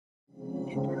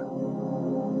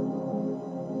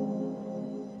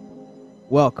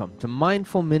Welcome to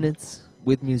Mindful Minutes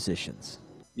with Musicians.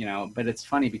 You know, but it's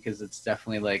funny because it's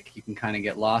definitely like you can kind of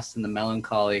get lost in the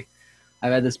melancholy.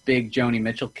 I've had this big Joni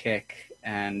Mitchell kick,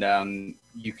 and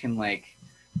you can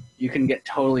get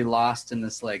totally lost in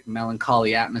this like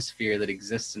melancholy atmosphere that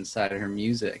exists inside of her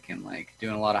music, and like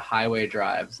doing a lot of highway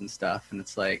drives and stuff. And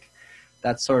it's like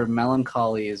that sort of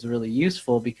melancholy is really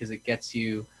useful because it gets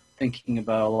you thinking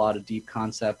about a lot of deep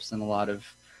concepts and a lot of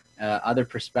other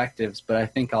perspectives. But I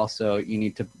think also you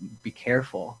need to be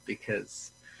careful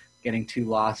because getting too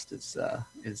lost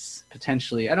is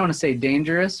potentially, I don't want to say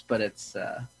dangerous, but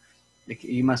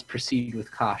you must proceed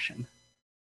with caution.